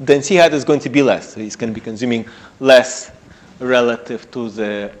 then C hat is going to be less. So he's going to be consuming less relative to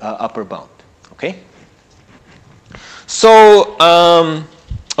the upper bound. Okay. So,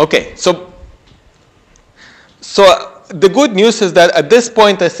 okay. So the good news is that at this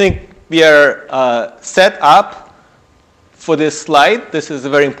point, I think we are set up for this slide. This is a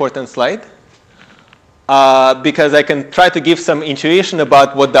very important slide because I can try to give some intuition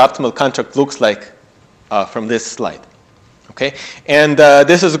about what the optimal contract looks like from this slide. Okay, and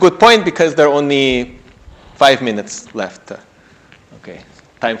this is a good point because there are only 5 minutes left. Okay,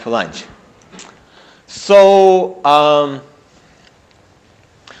 time for lunch. So,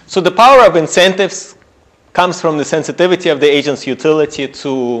 so the power of incentives comes from the sensitivity of the agent's utility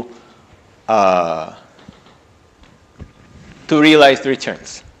to realize the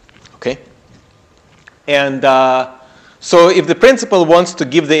returns. Okay? And so if the principal wants to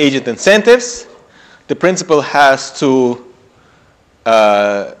give the agent incentives, the principal has to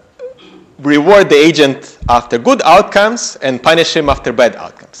reward the agent after good outcomes and punish him after bad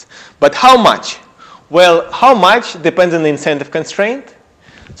outcomes. But how much? Well, how much depends on the incentive constraint.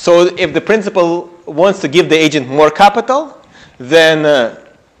 So if the principal wants to give the agent more capital, then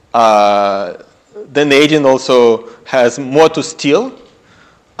the agent also has more to steal.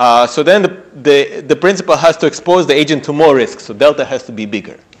 So then the principal has to expose the agent to more risk. So delta has to be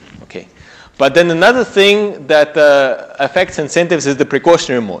bigger. Okay. But then another thing that affects incentives is the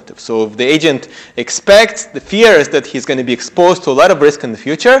precautionary motive. So if the agent expects, the fears that he's going to be exposed to a lot of risk in the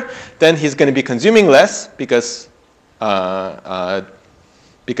future, then he's going to be consuming less because of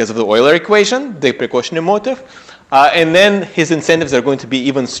the Euler equation, the precautionary motive, and then his incentives are going to be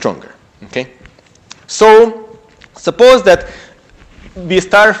even stronger. Okay? So suppose that we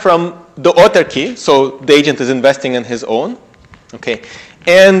start from the autarky, so the agent is investing on his own, okay,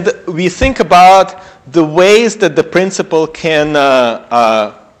 and we think about the ways that the principal can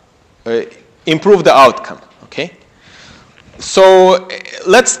improve the outcome. Okay, so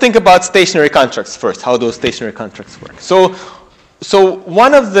let's think about stationary contracts first. How those stationary contracts work. So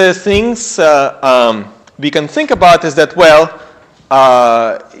one of the things we can think about is that, well,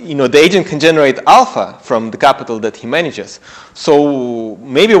 the agent can generate alpha from the capital that he manages. So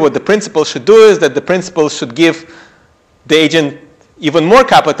maybe what the principal should do is that the principal should give the agent even more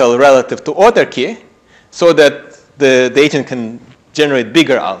capital relative to autarky so that the agent can generate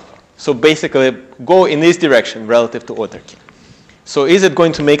bigger alpha. So basically go in this direction relative to autarky. So is it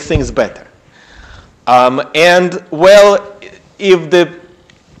going to make things better? And well, if the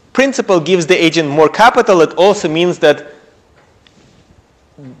principal gives the agent more capital, it also means that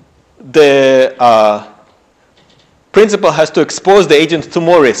the principal has to expose the agent to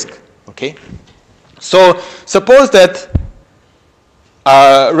more risk. Okay, so suppose that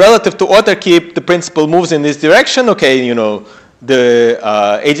relative to autarky, the principal moves in this direction. Okay, the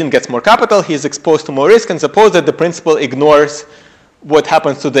agent gets more capital, he's exposed to more risk, and suppose that the principal ignores what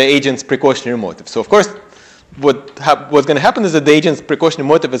happens to the agent's precautionary motive. So of course, what's going to happen is that the agent's precautionary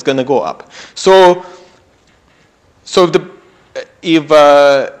motive is going to go up. So if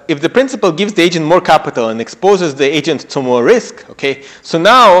the principal gives the agent more capital and exposes the agent to more risk, okay, so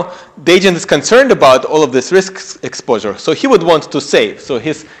now the agent is concerned about all of this risk exposure. So he would want to save. So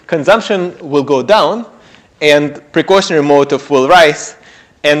his consumption will go down, and precautionary motive will rise.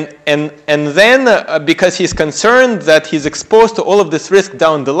 And then because he's concerned that he's exposed to all of this risk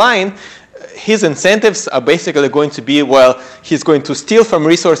down the line, his incentives are basically going to be, well, he's going to steal from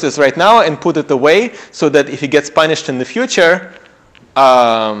resources right now and put it away so that if he gets punished in the future,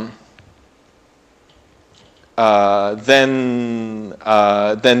 then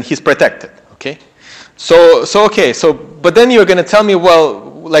he's protected. Okay, but then you're going to tell me, well,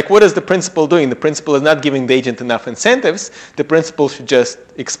 like, what is the principal doing? The principal is not giving the agent enough incentives. The principal should just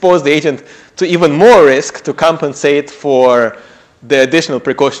expose the agent to even more risk to compensate for the additional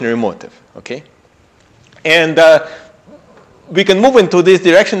precautionary motive. Okay, and we can move into this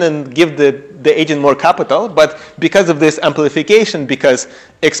direction and give the agent more capital, but because of this amplification, because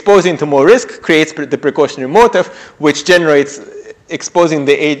exposing to more risk creates the precautionary motive, which generates exposing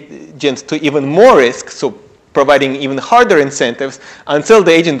the agent to even more risk, so providing even harder incentives until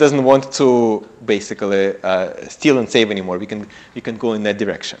the agent doesn't want to basically steal and save anymore. We can go in that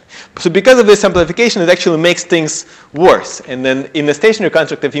direction. So because of this amplification, it actually makes things worse. And then in a stationary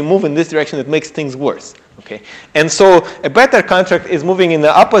contract, if you move in this direction, it makes things worse. Okay, and so a better contract is moving in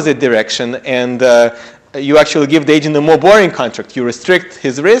the opposite direction, and you actually give the agent a more boring contract. You restrict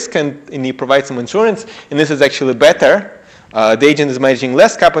his risk, and you provide some insurance, and this is actually better. The agent is managing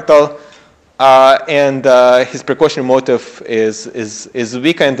less capital, and his precautionary motive is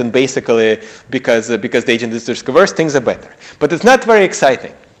weakened, and basically because the agent is risk averse, things are better. But it's not very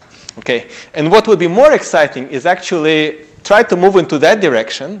exciting. Okay, and what would be more exciting is actually try to move into that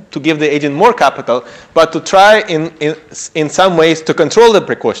direction to give the agent more capital, but to try in some ways to control the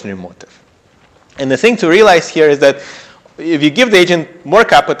precautionary motive. And the thing to realize here is that if you give the agent more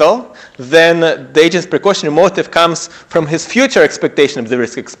capital, then the agent's precautionary motive comes from his future expectation of the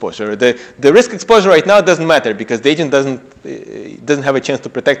risk exposure. The risk exposure right now doesn't matter because the agent doesn't have a chance to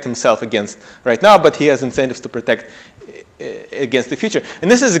protect himself against right now, but he has incentives to protect against the future.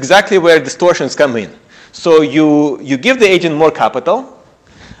 And this is exactly where distortions come in. So you give the agent more capital,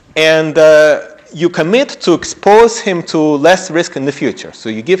 and you commit to expose him to less risk in the future. So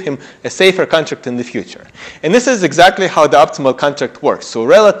you give him a safer contract in the future. And this is exactly how the optimal contract works. So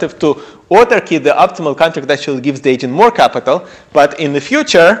relative to autarky, the optimal contract actually gives the agent more capital, but in the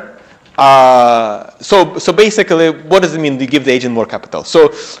future, so basically, what does it mean to give the agent more capital? So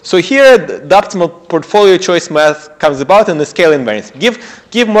here, the optimal portfolio choice math comes about in the scale invariance.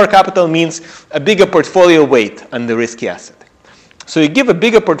 Give more capital means a bigger portfolio weight on the risky asset. So you give a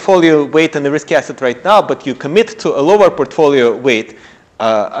bigger portfolio weight on the risky asset right now, but you commit to a lower portfolio weight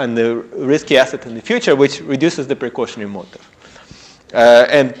on the risky asset in the future, which reduces the precautionary motive.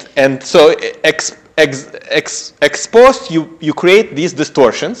 And so exposed, you create these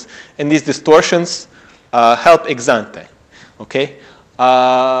distortions, and these distortions help ex ante. Okay,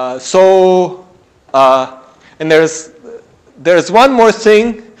 And there's one more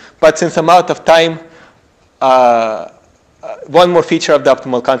thing, but since I'm out of time, one more feature of the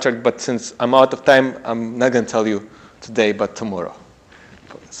optimal contract, but since I'm out of time, I'm not going to tell you today, but tomorrow.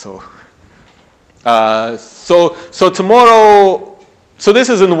 So tomorrow, so this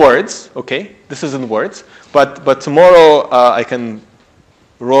is in words, okay? This is in words, but tomorrow I can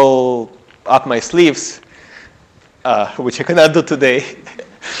roll up my sleeves, which I cannot do today,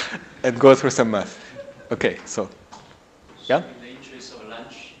 and go through some math. Okay, so, yeah? In the interest of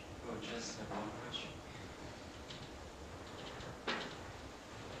lunch, or just one question?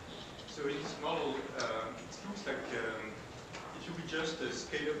 So in this model, it looks like it should be just a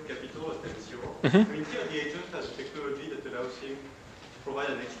scale-up capital at N0. Mm-hmm. I mean, here the agent has a technology that allows him to provide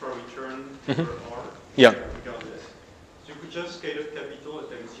an extra return per R, Yeah. regardless. So you could just scale up capital at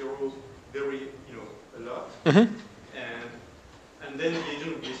N0 very, a lot, and then the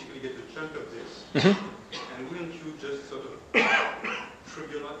agent would basically get a chunk of this. And wouldn't you just sort of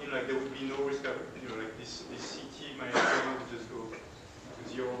trivialize, like there would be no risk of, like this CT minus 1 would just go to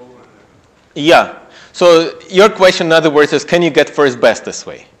 0. Yeah. So your question, in other words, is can you get first best this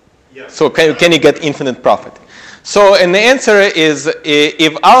way? Yeah. So can you get infinite profit? So, and the answer is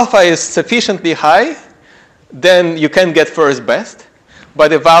if alpha is sufficiently high, then you can get first best.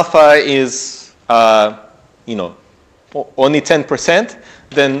 But if alpha is, only 10%,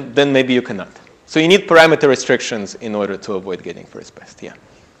 then maybe you cannot. So you need parameter restrictions in order to avoid getting first best. Yeah.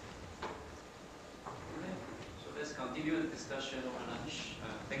 So let's continue the discussion over lunch.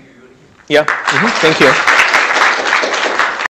 Thank you, Yuliy. Yeah. Thank you.